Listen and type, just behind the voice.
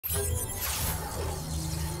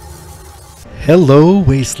Hello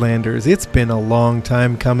Wastelanders, it's been a long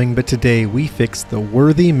time coming, but today we fixed the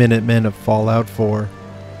worthy Minutemen of Fallout 4.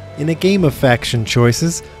 In a game of faction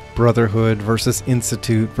choices, Brotherhood versus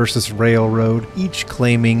Institute versus Railroad, each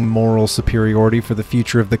claiming moral superiority for the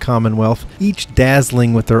future of the Commonwealth, each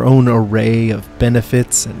dazzling with their own array of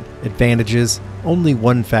benefits and advantages, only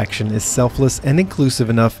one faction is selfless and inclusive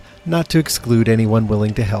enough not to exclude anyone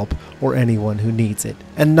willing to help or anyone who needs it,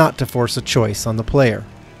 and not to force a choice on the player,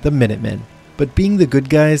 the Minutemen. But being the good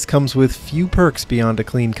guys comes with few perks beyond a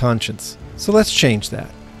clean conscience. So let's change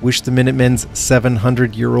that. Wish the Minutemen's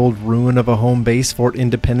 700-year-old ruin of a home base, Fort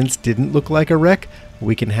Independence, didn't look like a wreck?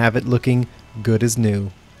 We can have it looking good as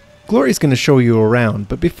new. Glory's going to show you around,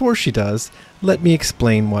 but before she does, let me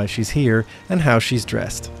explain why she's here and how she's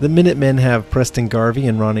dressed. The Minutemen have Preston Garvey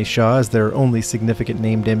and Ronnie Shaw as their only significant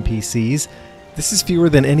named NPCs. This is fewer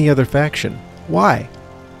than any other faction. Why?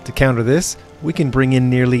 To counter this, we can bring in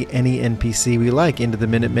nearly any NPC we like into the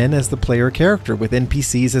Minutemen as the player character, with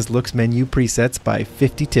NPCs as looks menu presets by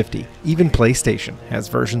 50-50. Even PlayStation has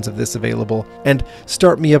versions of this available, and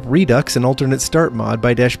Start Me Up Redux, an alternate start mod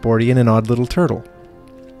by Dashboardian and Odd Little Turtle.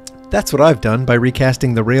 That's what I've done by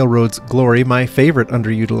recasting the Railroad's Glory, my favorite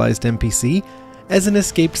underutilized NPC, as an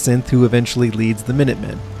escaped synth who eventually leads the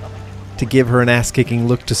Minutemen. To give her an ass-kicking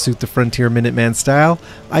look to suit the Frontier Minuteman style,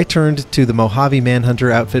 I turned to the Mojave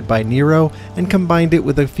Manhunter outfit by Nero and combined it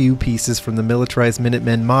with a few pieces from the Militarized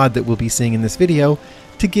Minutemen mod that we'll be seeing in this video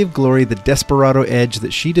to give Glory the desperado edge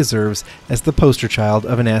that she deserves as the poster child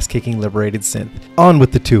of an ass-kicking liberated synth. On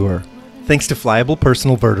with the tour. Thanks to Flyable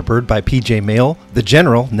Personal Vertibird by PJ Mail, the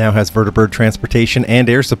General now has Vertibird transportation and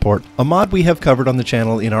air support, a mod we have covered on the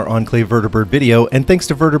channel in our Enclave Vertibird video, and thanks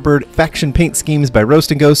to Vertibird faction paint schemes by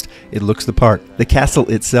Roast and Ghost, it looks the part. The castle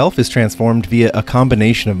itself is transformed via a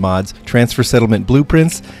combination of mods, Transfer Settlement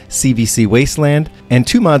Blueprints, CVC Wasteland, and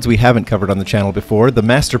two mods we haven't covered on the channel before, the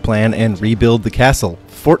Master Plan and Rebuild the Castle.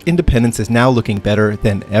 Fort Independence is now looking better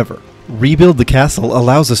than ever. Rebuild the Castle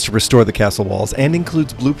allows us to restore the castle walls and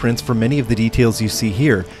includes blueprints for many of the details you see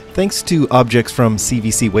here. Thanks to objects from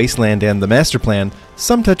CVC Wasteland and the Master Plan,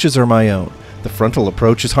 some touches are my own. The frontal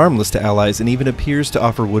approach is harmless to allies and even appears to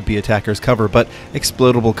offer would-be attackers cover, but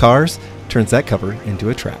explodable cars turns that cover into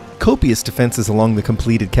a trap. Copious defenses along the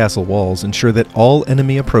completed castle walls ensure that all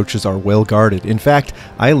enemy approaches are well guarded. In fact,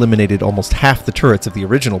 I eliminated almost half the turrets of the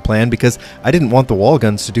original plan because I didn't want the wall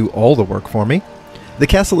guns to do all the work for me. The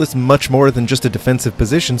castle is much more than just a defensive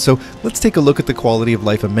position, so let's take a look at the quality of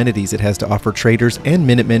life amenities it has to offer traders and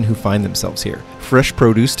Minutemen who find themselves here. Fresh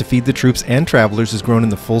produce to feed the troops and travelers is grown in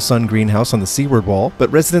the full sun greenhouse on the seaward wall,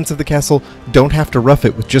 but residents of the castle don't have to rough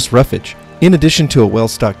it with just roughage. In addition to a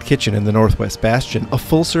well-stocked kitchen in the northwest bastion, a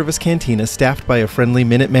full-service cantina staffed by a friendly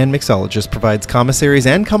Minuteman mixologist provides commissaries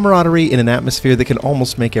and camaraderie in an atmosphere that can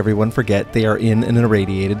almost make everyone forget they are in an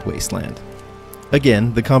irradiated wasteland.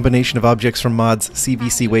 Again, the combination of objects from mods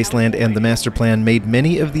CVC Wasteland and the Master Plan made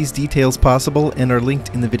many of these details possible and are linked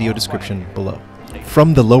in the video description below.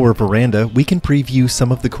 From the lower veranda, we can preview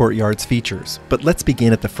some of the courtyard's features, but let's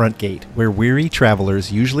begin at the front gate, where weary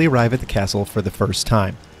travelers usually arrive at the castle for the first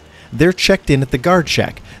time. They're checked in at the guard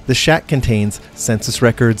shack. The shack contains census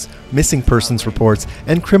records, missing persons reports,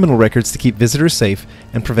 and criminal records to keep visitors safe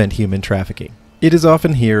and prevent human trafficking. It is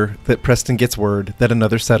often here that Preston gets word that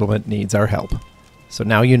another settlement needs our help. So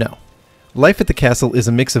now you know. Life at the castle is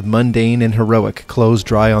a mix of mundane and heroic. Clothes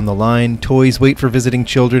dry on the line, toys wait for visiting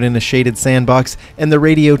children in a shaded sandbox, and the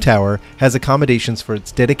radio tower has accommodations for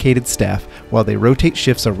its dedicated staff while they rotate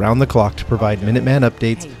shifts around the clock to provide Minuteman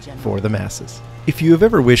updates for the masses. If you have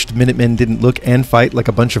ever wished Minutemen didn't look and fight like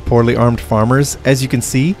a bunch of poorly armed farmers, as you can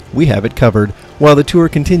see, we have it covered. While the tour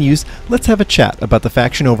continues, let's have a chat about the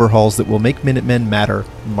faction overhauls that will make Minutemen matter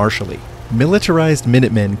martially. Militarized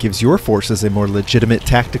Minutemen gives your forces a more legitimate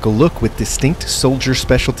tactical look with distinct soldier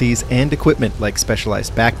specialties and equipment like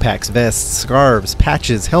specialized backpacks, vests, scarves,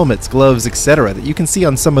 patches, helmets, gloves, etc. that you can see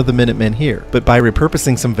on some of the Minutemen here. But by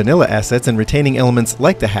repurposing some vanilla assets and retaining elements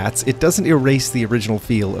like the hats, it doesn't erase the original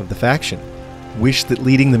feel of the faction. Wish that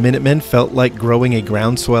leading the Minutemen felt like growing a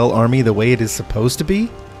groundswell army the way it is supposed to be?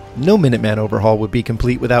 No Minuteman overhaul would be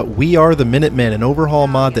complete without We Are the Minutemen, an overhaul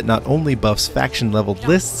mod that not only buffs faction-leveled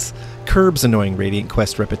lists, curbs annoying Radiant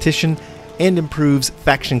Quest repetition, and improves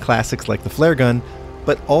faction classics like the flare gun,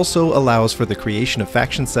 but also allows for the creation of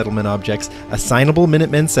faction settlement objects, assignable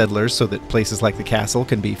Minutemen settlers so that places like the castle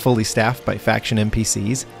can be fully staffed by faction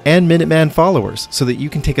NPCs, and Minuteman followers so that you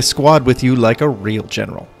can take a squad with you like a real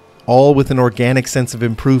general. All with an organic sense of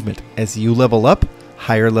improvement. As you level up,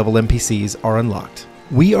 higher level NPCs are unlocked.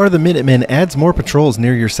 We Are the Minutemen adds more patrols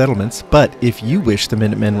near your settlements, but if you wish the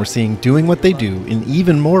Minutemen were seen doing what they do in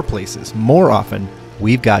even more places, more often,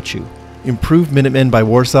 we've got you. Improved Minutemen by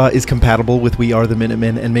Warsaw is compatible with We Are the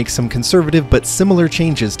Minutemen and makes some conservative but similar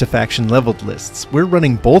changes to faction leveled lists. We're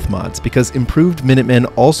running both mods because Improved Minutemen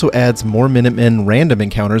also adds more Minutemen random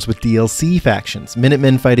encounters with DLC factions,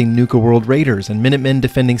 Minutemen fighting Nuka World raiders, and Minutemen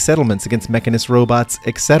defending settlements against Mechanist robots,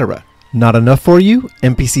 etc. Not enough for you?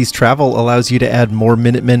 NPC's Travel allows you to add more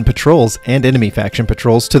Minutemen patrols and enemy faction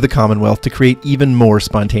patrols to the Commonwealth to create even more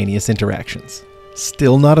spontaneous interactions.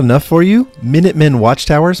 Still not enough for you? Minutemen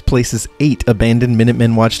Watchtowers places 8 abandoned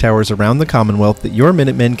Minutemen Watchtowers around the Commonwealth that your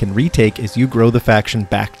Minutemen can retake as you grow the faction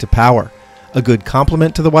back to power. A good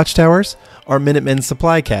complement to the Watchtowers are Minutemen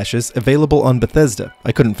supply caches available on Bethesda,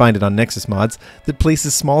 I couldn't find it on Nexus mods, that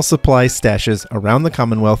places small supply stashes around the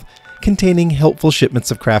Commonwealth containing helpful shipments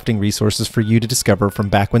of crafting resources for you to discover from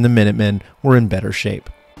back when the Minutemen were in better shape.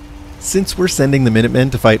 Since we're sending the Minutemen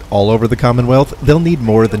to fight all over the Commonwealth, they'll need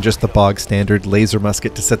more than just the bog standard laser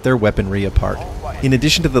musket to set their weaponry apart. In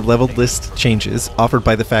addition to the leveled list changes offered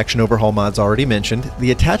by the faction overhaul mods already mentioned, the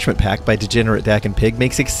attachment pack by Degenerate Dak and Pig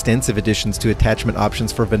makes extensive additions to attachment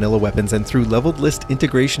options for vanilla weapons, and through leveled list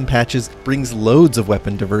integration patches brings loads of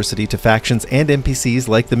weapon diversity to factions and NPCs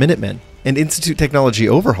like the Minutemen. And Institute Technology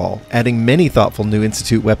Overhaul, adding many thoughtful new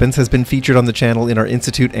Institute weapons, has been featured on the channel in our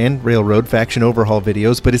Institute and Railroad faction overhaul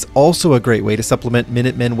videos, but is also a great way to supplement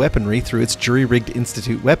Minutemen weaponry through its jury-rigged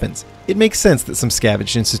Institute weapons. It makes sense that some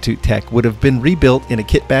scavenged Institute tech would have been rebuilt in a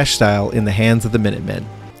kit bash style in the hands of the Minutemen.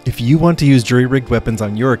 If you want to use jury-rigged weapons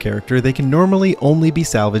on your character, they can normally only be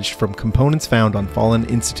salvaged from components found on fallen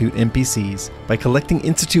Institute NPCs by collecting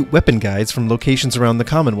Institute weapon guides from locations around the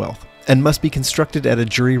Commonwealth, and must be constructed at a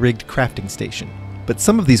jury-rigged crafting station. But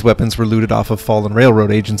some of these weapons were looted off of fallen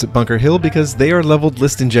Railroad agents at Bunker Hill because they are leveled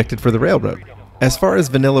list injected for the Railroad. As far as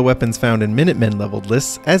vanilla weapons found in Minutemen leveled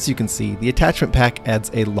lists, as you can see, the attachment pack adds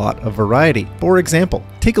a lot of variety. For example,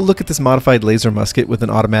 take a look at this modified laser musket with an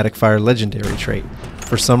automatic fire legendary trait.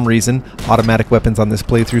 For some reason, automatic weapons on this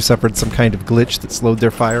playthrough suffered some kind of glitch that slowed their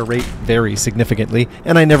fire rate very significantly,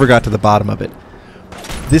 and I never got to the bottom of it.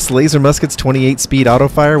 This laser musket's 28 speed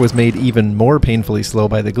autofire was made even more painfully slow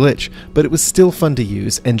by the glitch, but it was still fun to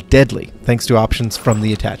use and deadly thanks to options from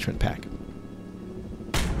the attachment pack.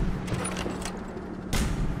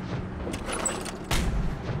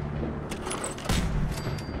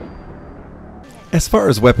 As far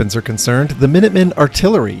as weapons are concerned, the Minutemen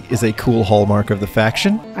artillery is a cool hallmark of the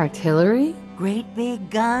faction. Artillery? Great big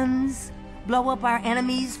guns? Blow up our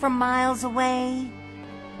enemies from miles away?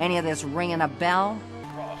 Any of this ringing a bell?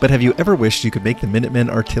 But have you ever wished you could make the Minutemen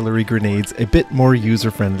artillery grenades a bit more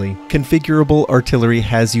user-friendly? Configurable artillery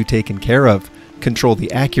has you taken care of. Control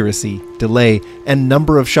the accuracy, delay, and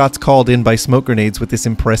number of shots called in by smoke grenades with this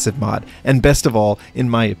impressive mod. And best of all, in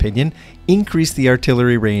my opinion, increase the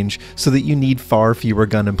artillery range so that you need far fewer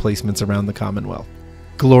gun emplacements around the Commonwealth.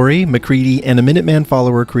 Glory, McCready, and a Minuteman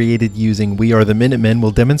follower created using We Are the Minutemen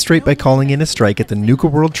will demonstrate by calling in a strike at the Nuka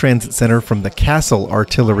World Transit Center from the castle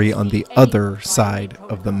artillery on the other side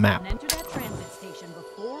of the map. Enter that transit station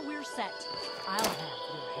before we're set. I'll have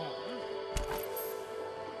your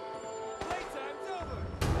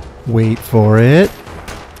head. Wait for it.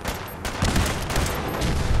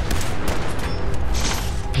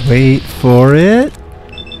 Wait for it.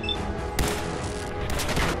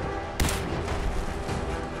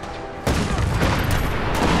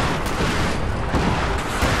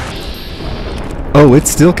 Oh,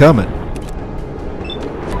 it's still coming.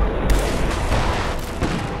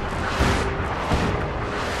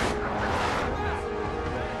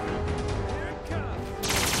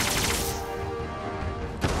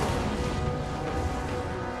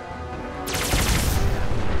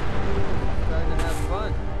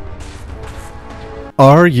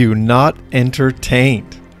 Are you not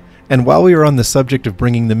entertained? And while we are on the subject of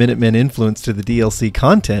bringing the Minutemen influence to the DLC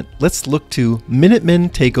content, let's look to Minutemen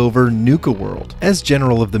Takeover Nuka World. As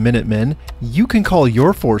General of the Minutemen, you can call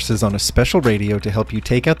your forces on a special radio to help you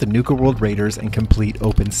take out the Nuka World raiders and complete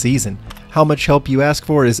open season. How much help you ask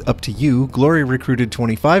for is up to you. Glory recruited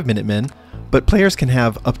 25 Minutemen, but players can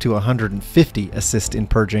have up to 150 assist in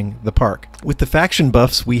purging the park. With the faction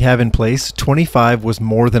buffs we have in place, 25 was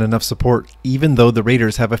more than enough support, even though the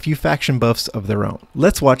raiders have a few faction buffs of their own.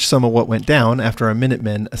 Let's watch some of what went down after our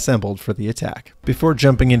Minutemen assembled for the attack. Before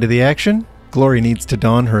jumping into the action, Glory needs to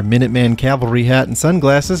don her Minuteman cavalry hat and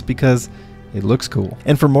sunglasses because it looks cool.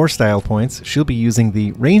 And for more style points, she'll be using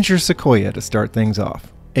the Ranger Sequoia to start things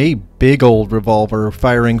off. A big old revolver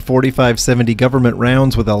firing 45-70 government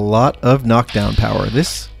rounds with a lot of knockdown power.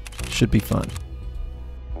 This should be fun.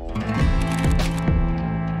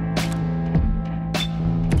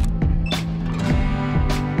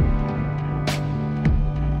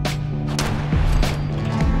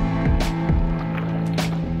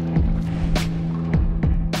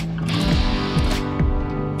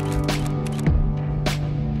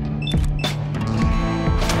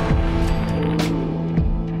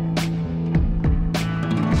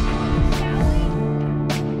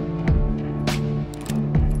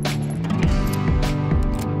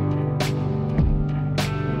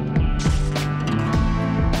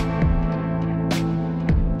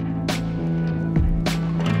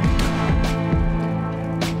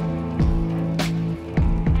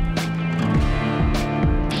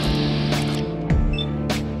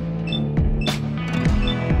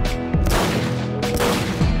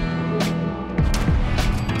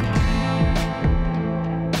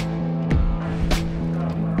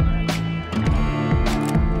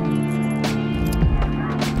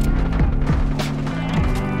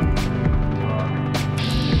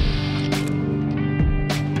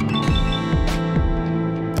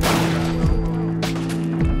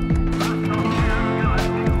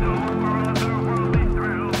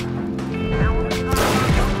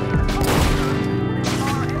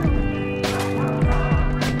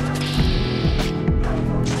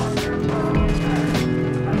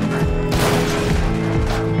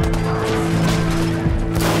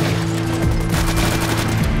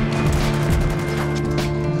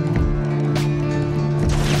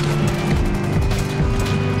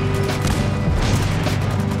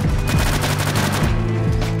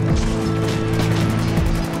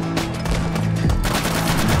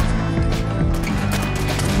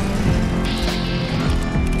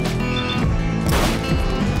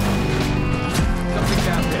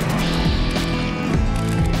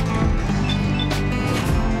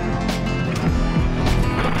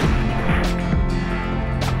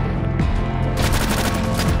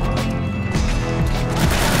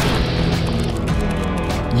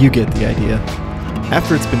 You get the idea.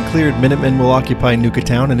 After it's been cleared, Minutemen will occupy Nuka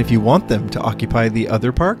Town, and if you want them to occupy the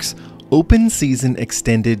other parks, Open Season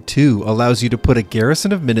Extended 2 allows you to put a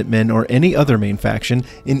garrison of Minutemen or any other main faction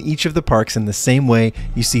in each of the parks in the same way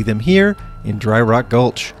you see them here in Dry Rock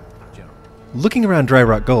Gulch. Looking around Dry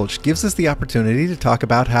Rock Gulch gives us the opportunity to talk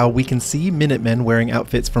about how we can see Minutemen wearing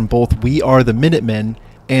outfits from both We Are the Minutemen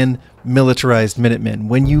and Militarized Minutemen.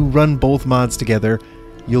 When you run both mods together,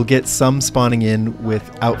 you'll get some spawning in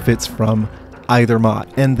with outfits from either mod,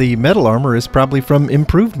 and the metal armor is probably from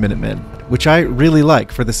improved Minutemen, which I really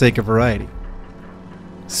like for the sake of variety.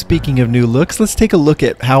 Speaking of new looks, let's take a look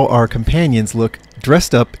at how our companions look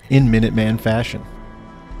dressed up in Minuteman fashion.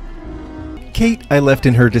 Kate I left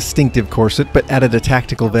in her distinctive corset, but added a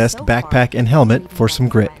tactical vest, backpack, and helmet for some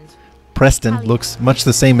grit. Preston looks much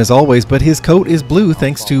the same as always, but his coat is blue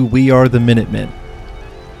thanks to We Are the Minutemen.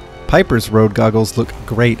 Piper's road goggles look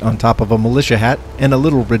great on top of a militia hat, and a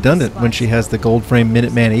little redundant when she has the gold frame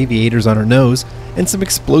Minuteman aviators on her nose and some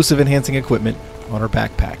explosive enhancing equipment on her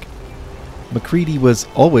backpack. McCready was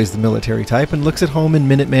always the military type and looks at home in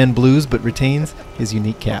Minuteman blues but retains his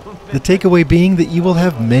unique cap. The takeaway being that you will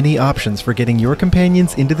have many options for getting your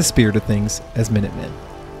companions into the spirit of things as Minutemen.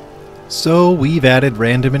 So we've added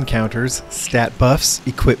random encounters, stat buffs,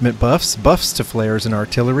 equipment buffs, buffs to flares and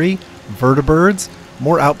artillery, vertibirds,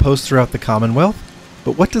 more outposts throughout the Commonwealth,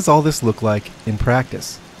 but what does all this look like in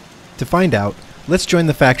practice? To find out, let's join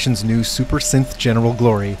the faction's new Super Synth General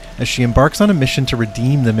Glory as she embarks on a mission to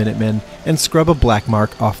redeem the Minutemen and scrub a black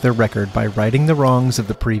mark off their record by righting the wrongs of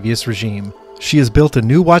the previous regime. She has built a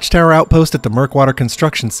new Watchtower outpost at the Murkwater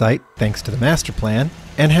construction site, thanks to the master plan,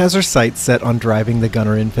 and has her sights set on driving the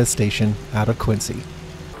gunner infestation out of Quincy.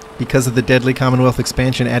 Because of the deadly Commonwealth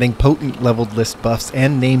expansion adding potent leveled list buffs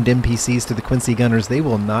and named NPCs to the Quincy Gunners, they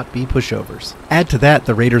will not be pushovers. Add to that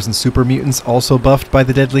the Raiders and Super Mutants also buffed by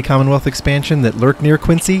the deadly Commonwealth expansion that lurk near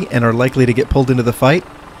Quincy and are likely to get pulled into the fight,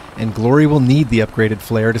 and Glory will need the upgraded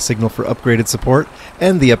flare to signal for upgraded support,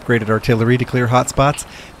 and the upgraded artillery to clear hotspots,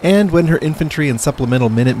 and when her infantry and supplemental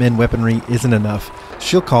Minutemen weaponry isn't enough,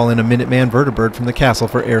 she'll call in a Minuteman vertibird from the castle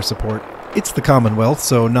for air support. It's the Commonwealth,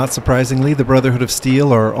 so not surprisingly, the Brotherhood of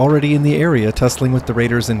Steel are already in the area tussling with the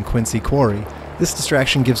Raiders in Quincy Quarry. This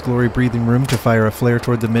distraction gives Glory breathing room to fire a flare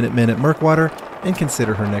toward the Minutemen at Murkwater and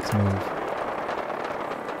consider her next move.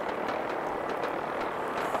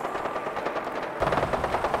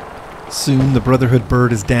 Soon, the Brotherhood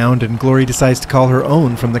bird is downed and Glory decides to call her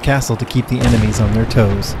own from the castle to keep the enemies on their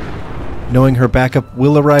toes. Knowing her backup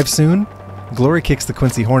will arrive soon, Glory kicks the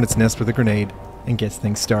Quincy Hornet's nest with a grenade and gets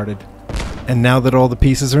things started. And now that all the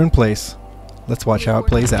pieces are in place, let's watch how it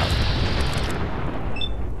plays out.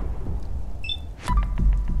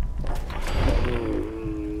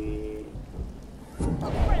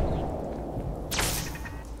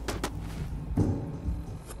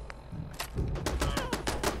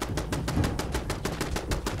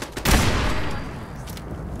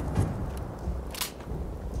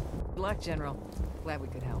 Good luck, General. Glad we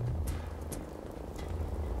could help.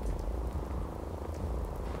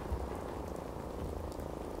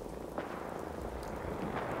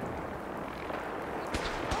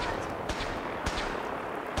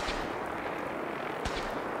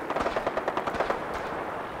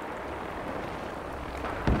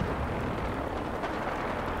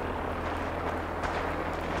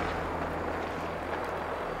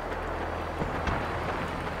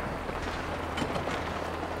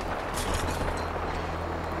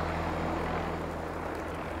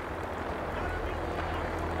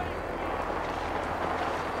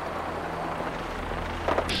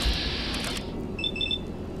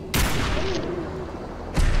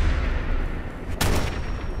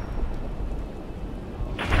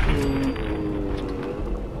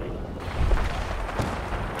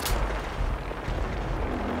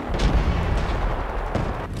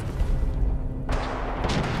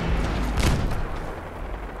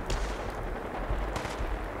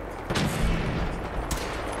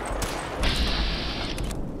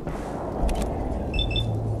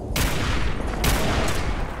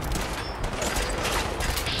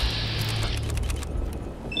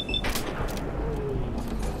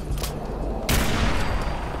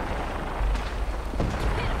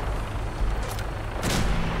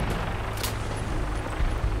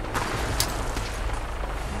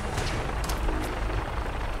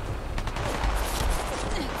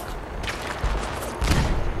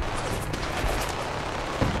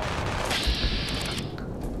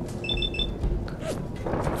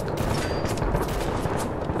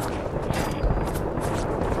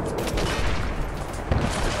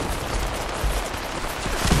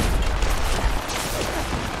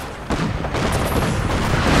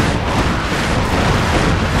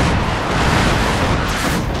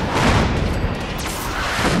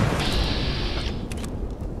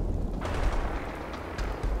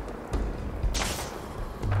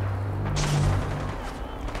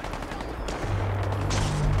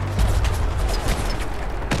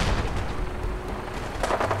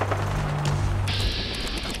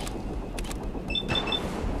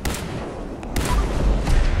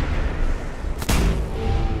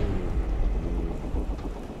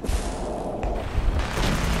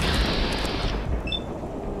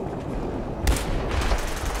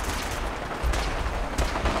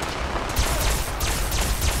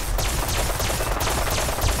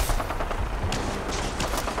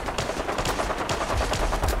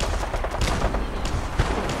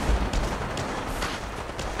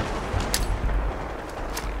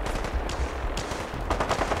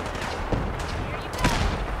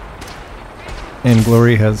 And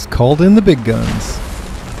Glory has called in the big guns.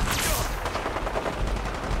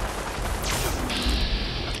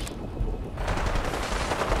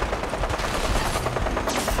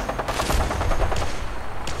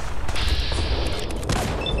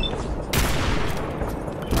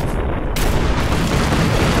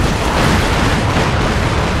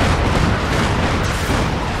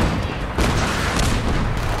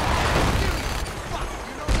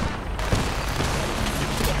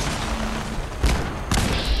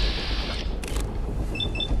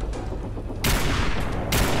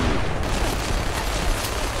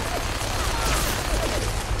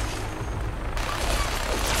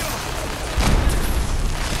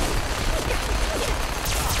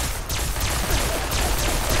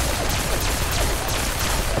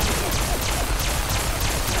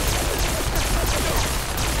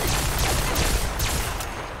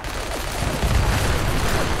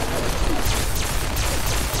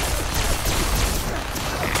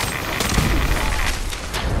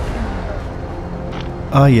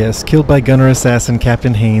 Ah yes, killed by gunner assassin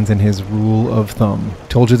Captain Haynes and his rule of thumb.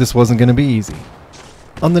 Told you this wasn't going to be easy.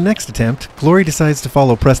 On the next attempt, Glory decides to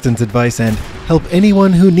follow Preston's advice and help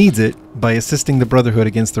anyone who needs it by assisting the Brotherhood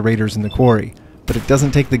against the raiders in the quarry. But it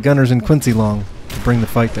doesn't take the gunners in Quincy long to bring the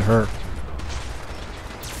fight to her.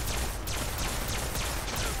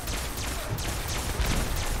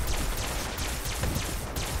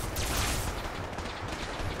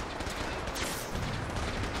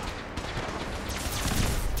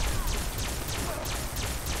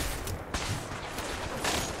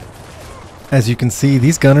 As you can see,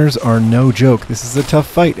 these gunners are no joke. This is a tough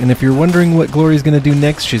fight, and if you're wondering what Glory's going to do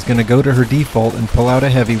next, she's going to go to her default and pull out a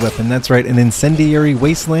heavy weapon. That's right, an incendiary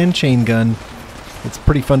wasteland chain gun. It's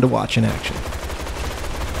pretty fun to watch in action.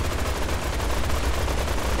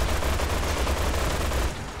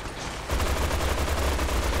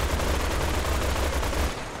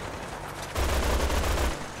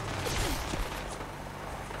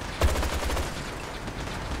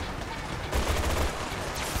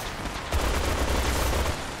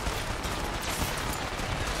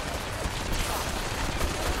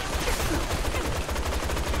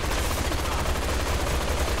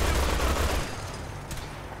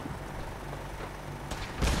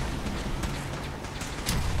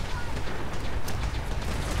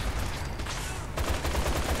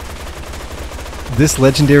 This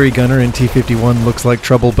legendary gunner in T-51 looks like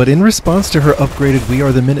trouble, but in response to her upgraded We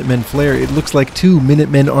Are the Minutemen flare, it looks like 2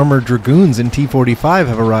 Minutemen armored dragoons in T-45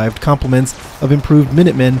 have arrived, compliments of improved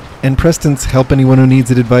Minutemen, and Preston's help anyone who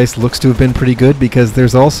needs it advice looks to have been pretty good because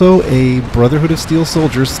there's also a Brotherhood of Steel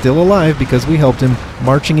soldier still alive because we helped him,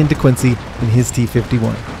 marching into Quincy in his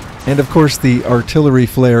T-51. And of course the artillery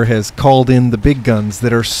flare has called in the big guns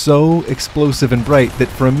that are so explosive and bright that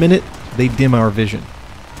for a minute they dim our vision.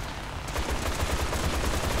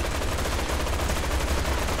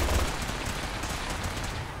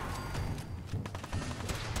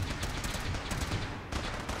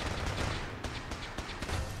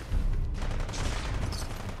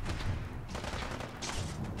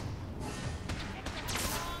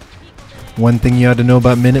 One thing you ought to know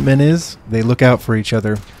about Minutemen is they look out for each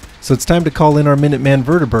other. So it's time to call in our Minuteman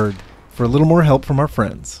Vertibird for a little more help from our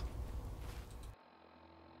friends.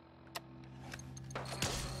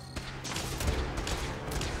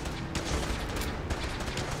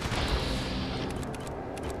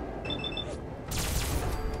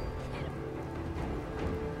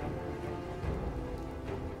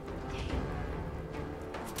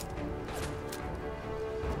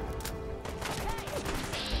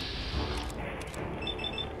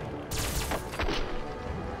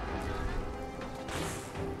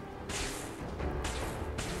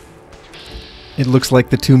 It looks like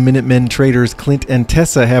the 2 Minutemen traders Clint and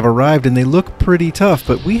Tessa have arrived and they look pretty tough,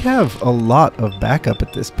 but we have a lot of backup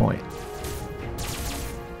at this point.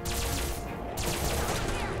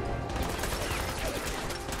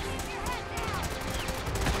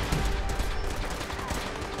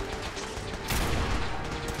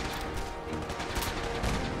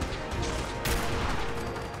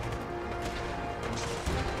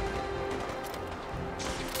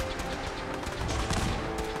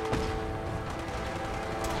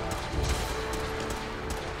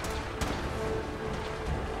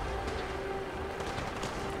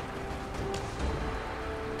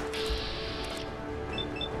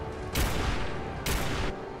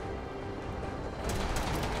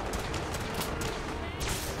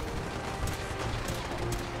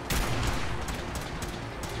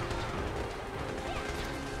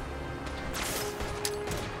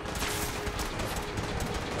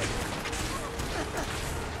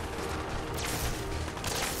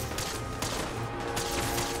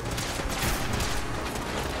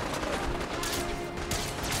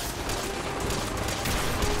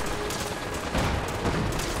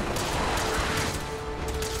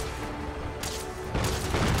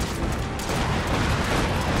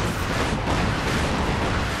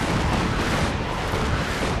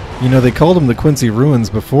 You know, they called them the Quincy Ruins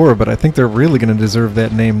before, but I think they're really going to deserve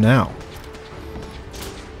that name now.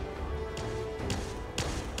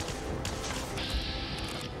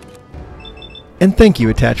 And thank you,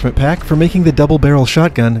 Attachment Pack, for making the double-barrel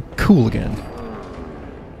shotgun cool again.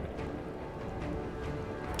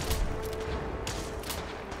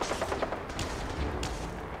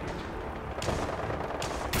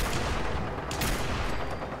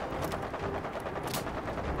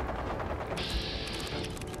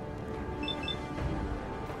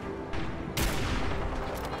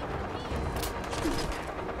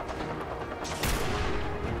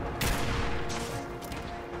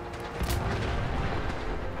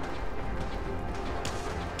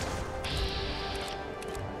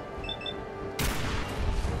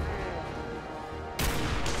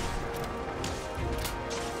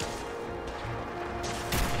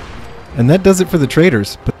 And that does it for the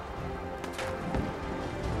traders. But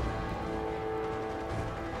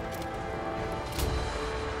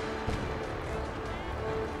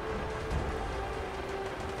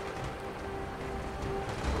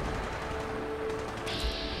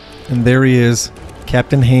and there he is,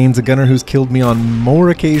 Captain Haynes, a gunner who's killed me on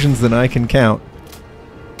more occasions than I can count.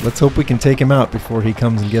 Let's hope we can take him out before he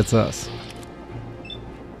comes and gets us.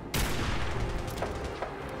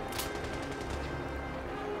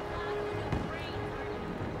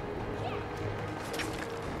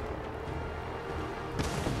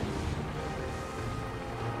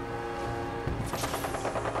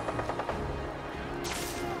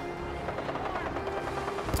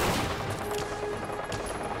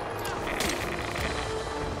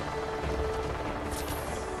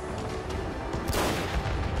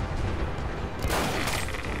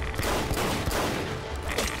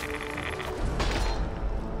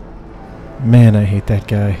 Man, I hate that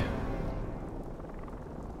guy.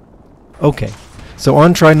 Okay, so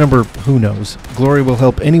on try number who knows, Glory will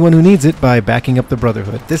help anyone who needs it by backing up the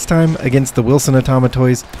Brotherhood, this time against the Wilson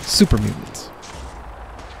Automatoys' super mutants.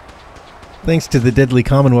 Thanks to the Deadly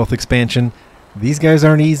Commonwealth expansion, these guys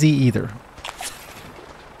aren't easy either.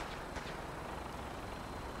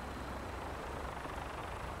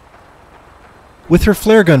 With her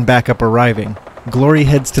flare gun backup arriving, Glory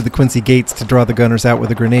heads to the Quincy gates to draw the gunners out with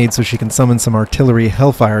a grenade so she can summon some artillery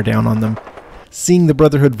hellfire down on them. Seeing the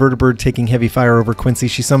Brotherhood vertibird taking heavy fire over Quincy,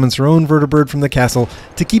 she summons her own vertibird from the castle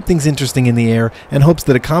to keep things interesting in the air and hopes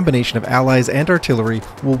that a combination of allies and artillery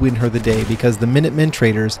will win her the day because the Minutemen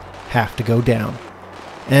traders have to go down.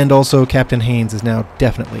 And also Captain Haynes is now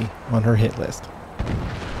definitely on her hit list.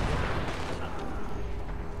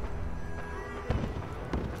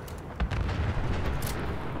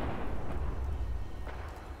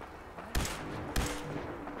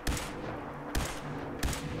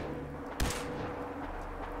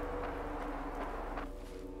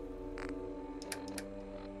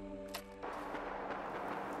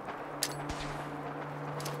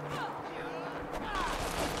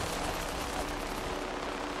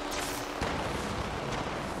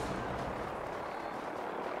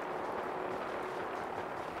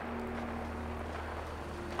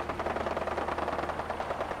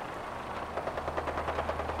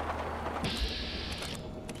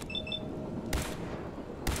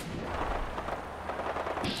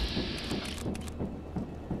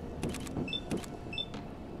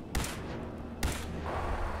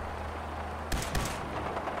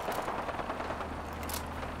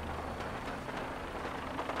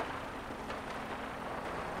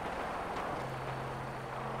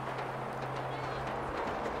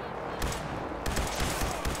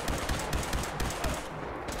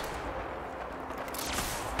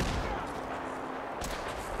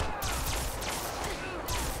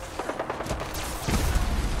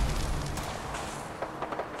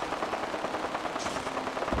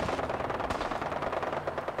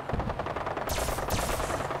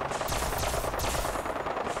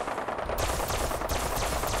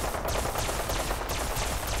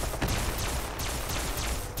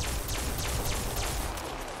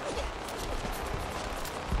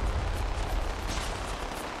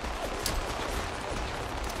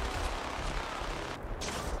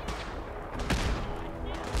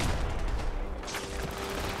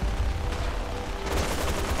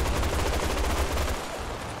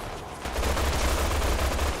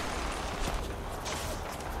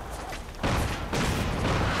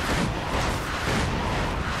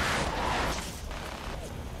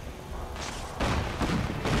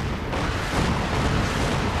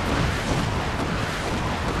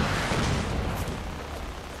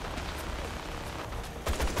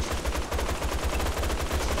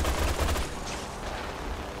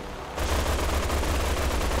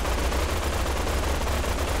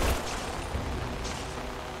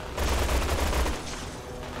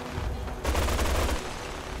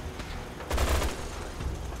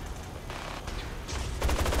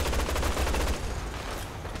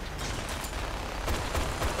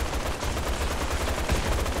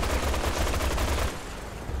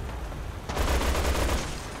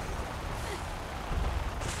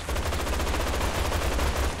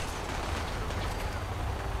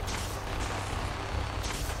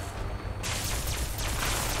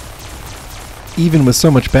 Even with so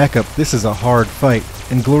much backup, this is a hard fight,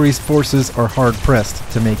 and Glory's forces are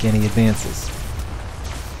hard-pressed to make any advances.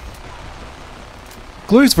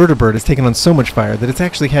 Glory's vertibird has taken on so much fire that it's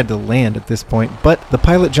actually had to land at this point, but the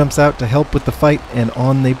pilot jumps out to help with the fight, and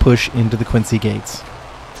on they push into the Quincy gates.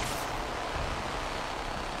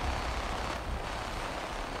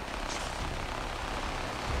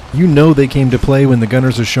 You know they came to play when the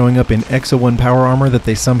gunners are showing up in Exo 1 power armor that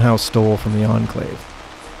they somehow stole from the Enclave.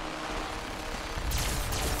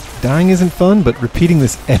 Dying isn't fun, but repeating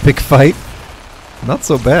this epic fight, not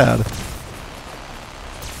so bad.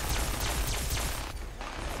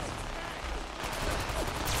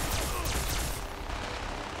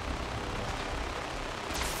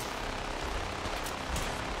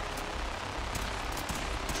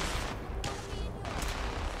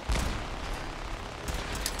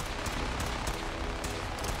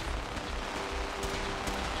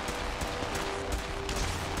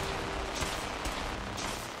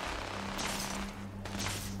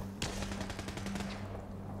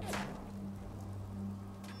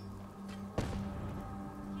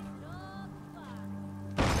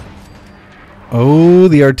 Oh,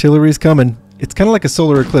 the artillery's coming. It's kind of like a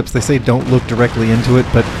solar eclipse. They say don't look directly into it,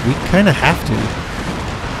 but we kind of have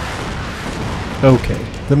to. Okay,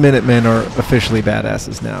 the Minutemen are officially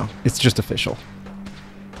badasses now. It's just official.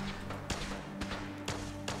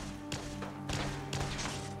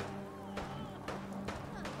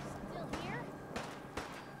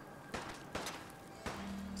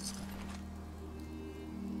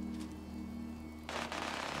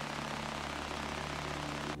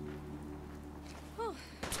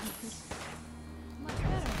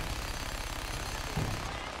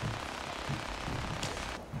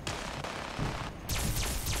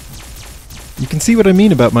 You can see what I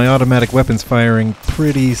mean about my automatic weapons firing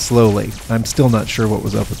pretty slowly. I'm still not sure what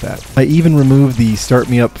was up with that. I even removed the Start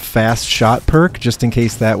Me Up Fast Shot perk just in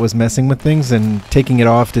case that was messing with things, and taking it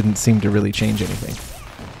off didn't seem to really change anything.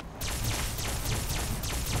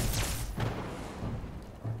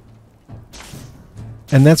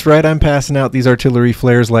 And that's right, I'm passing out these artillery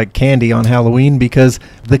flares like candy on Halloween because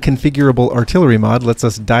the configurable artillery mod lets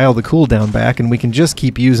us dial the cooldown back, and we can just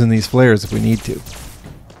keep using these flares if we need to.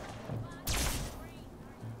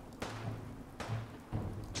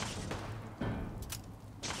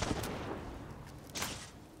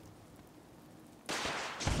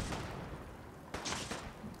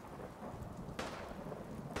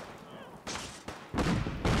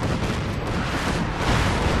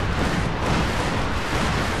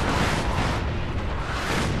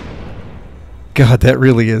 God, that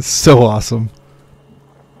really is so awesome.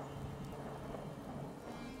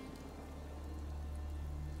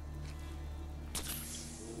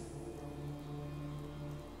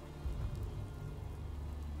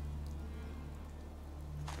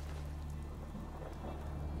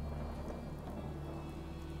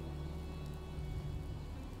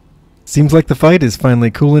 Seems like the fight is finally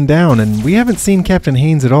cooling down, and we haven't seen Captain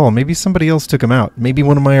Haynes at all. Maybe somebody else took him out. Maybe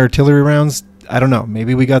one of my artillery rounds. I don't know.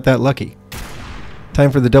 Maybe we got that lucky. Time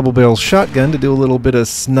for the double-barrel shotgun to do a little bit of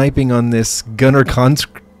sniping on this gunner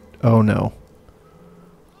conscript. Oh no.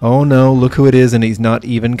 Oh no, look who it is, and he's not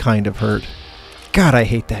even kind of hurt. God, I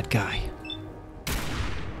hate that guy.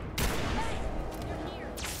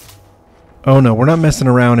 Oh no, we're not messing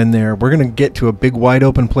around in there. We're going to get to a big wide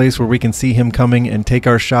open place where we can see him coming and take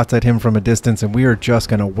our shots at him from a distance, and we are just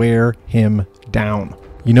going to wear him down.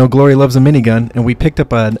 You know Glory loves a minigun, and we picked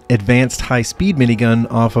up an advanced high-speed minigun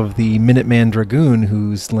off of the Minuteman Dragoon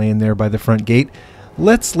who's laying there by the front gate.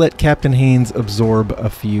 Let's let Captain Haynes absorb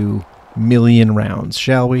a few million rounds,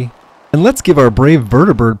 shall we? And let's give our brave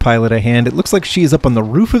vertibird pilot a hand. It looks like she is up on the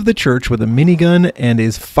roof of the church with a minigun and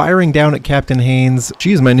is firing down at Captain Haynes.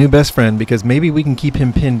 She is my new best friend because maybe we can keep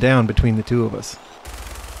him pinned down between the two of us.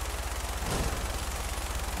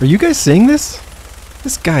 Are you guys seeing this?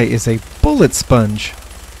 This guy is a bullet sponge.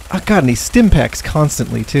 Oh god, and he stim packs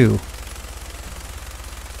constantly too.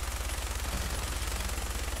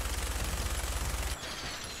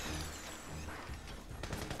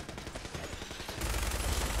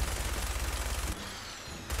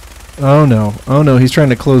 Oh no, he's trying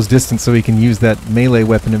to close distance so he can use that melee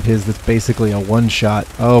weapon of his that's basically a one-shot.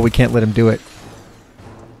 Oh, we can't let him do it.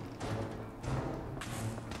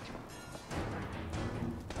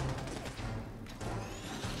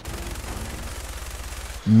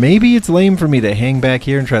 Maybe it's lame for me to hang back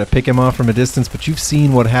here and try to pick him off from a distance, but you've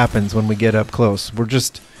seen what happens when we get up close.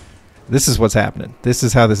 This is what's happening. This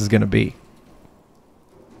is how this is going to be.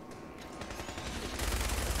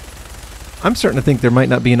 I'm starting to think there might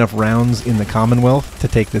not be enough rounds in the Commonwealth to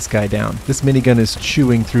take this guy down. This minigun is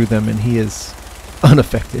chewing through them and he is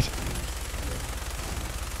unaffected.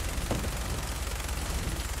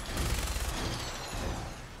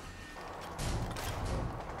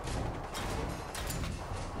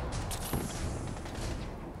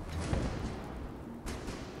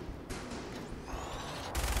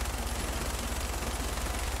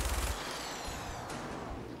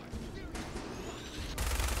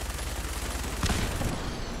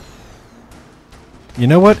 You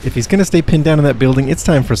know what? If he's going to stay pinned down in that building, it's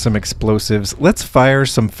time for some explosives. Let's fire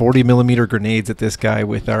some 40mm grenades at this guy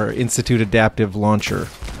with our Institute Adaptive Launcher.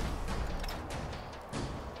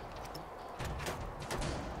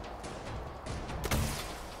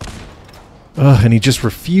 Ugh, and he just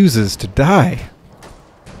refuses to die.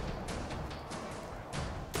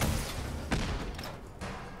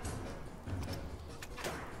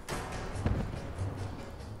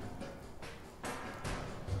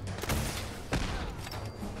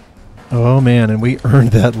 Oh man, and we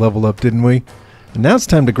earned that level up, didn't we? And now it's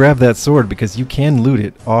time to grab that sword because you can loot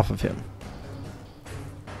it off of him.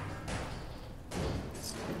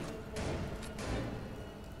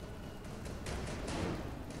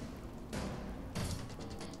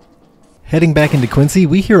 Heading back into Quincy,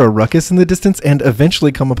 we hear a ruckus in the distance and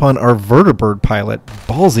eventually come upon our vertibird pilot,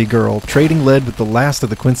 Ballsy Girl, trading lead with the last of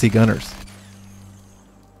the Quincy gunners.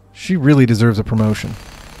 She really deserves a promotion.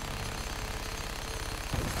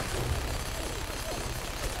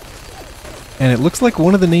 And it looks like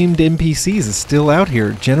one of the named NPCs is still out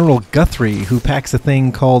here, General Guthrie, who packs a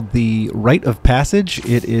thing called the Rite of Passage.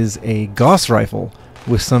 It is a Gauss rifle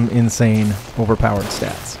with some insane, overpowered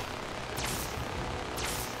stats.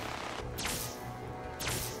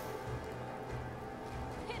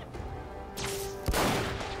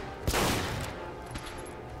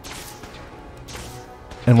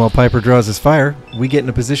 And while Piper draws his fire, we get in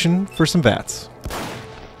a position for some VATS.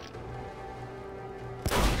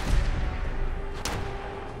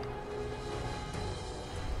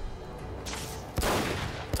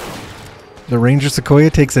 The Ranger Sequoia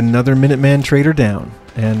takes another Minuteman trader down,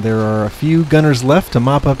 and there are a few gunners left to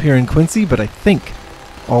mop up here in Quincy, but I think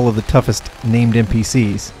all of the toughest named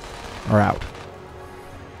NPCs are out.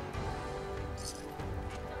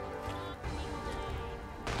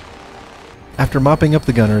 After mopping up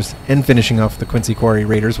the gunners and finishing off the Quincy Quarry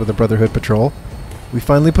Raiders with a Brotherhood patrol, we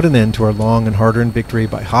finally put an end to our long and hard-earned victory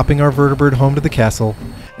by hopping our vertibird home to the castle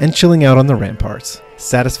and chilling out on the ramparts,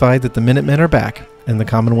 satisfied that the Minutemen are back and the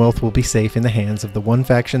Commonwealth will be safe in the hands of the one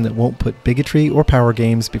faction that won't put bigotry or power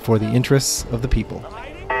games before the interests of the people.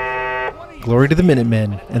 Glory to the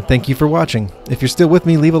Minutemen, and thank you for watching. If you're still with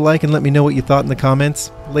me, leave a like and let me know what you thought in the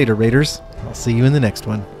comments. Later, Raiders. I'll see you in the next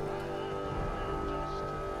one.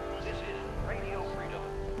 This is Radio Freedom,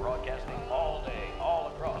 broadcasting all day,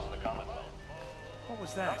 all across the Commonwealth. What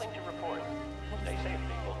was that? Nothing to report. Stay safe,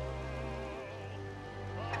 people.